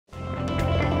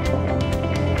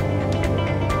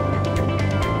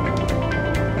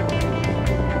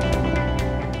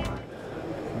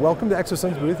Welcome to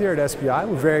Exosun's booth here at SPI.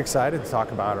 We're very excited to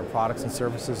talk about our products and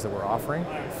services that we're offering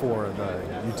for the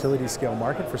utility scale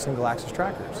market for single axis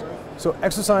trackers. So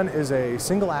Exosun is a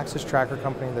single axis tracker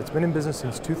company that's been in business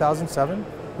since 2007.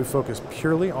 We focus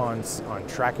purely on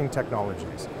tracking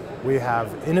technologies. We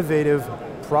have innovative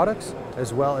products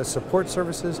as well as support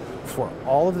services for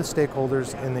all of the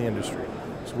stakeholders in the industry.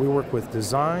 So we work with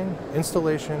design,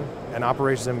 installation, and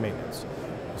operations and maintenance.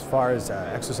 As far as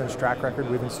Exosun's track record,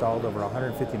 we've installed over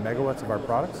 150 megawatts of our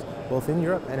products, both in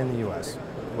Europe and in the US.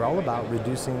 We're all about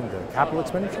reducing the capital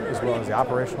expenditure as well as the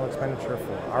operational expenditure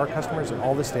for our customers and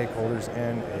all the stakeholders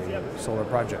in a solar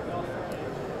project.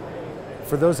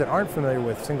 For those that aren't familiar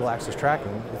with single axis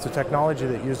tracking, it's a technology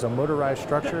that uses a motorized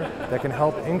structure that can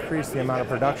help increase the amount of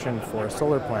production for a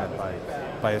solar plant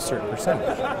by a certain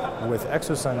percentage. With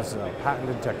Exosun's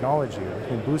patented technology, we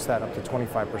can boost that up to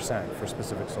 25% for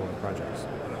specific solar projects.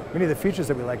 Many of the features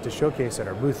that we like to showcase at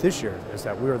our booth this year is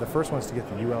that we were the first ones to get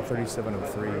the UL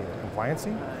 3703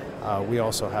 compliancy. We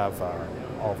also have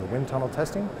all of the wind tunnel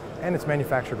testing, and it's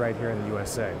manufactured right here in the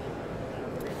USA.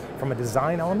 From a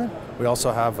design element, we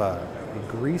also have a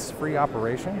grease-free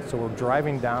operation, so we're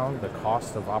driving down the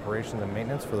cost of operations and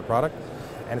maintenance for the product,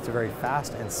 and it's a very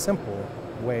fast and simple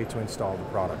way to install the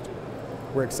product.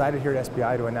 We're excited here at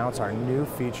SPI to announce our new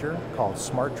feature called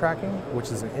Smart Tracking,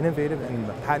 which is an innovative and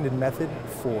patented method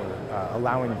for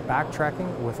allowing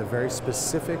backtracking with a very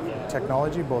specific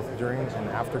technology both during and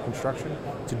after construction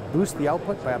to boost the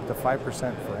output by up to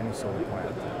 5% for any solar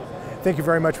plant. Thank you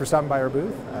very much for stopping by our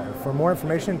booth. For more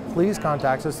information, please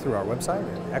contact us through our website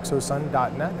at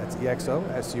exosun.net, that's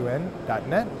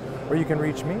EXOSUN.net, or you can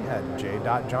reach me at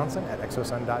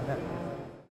j.johnson@exosun.net.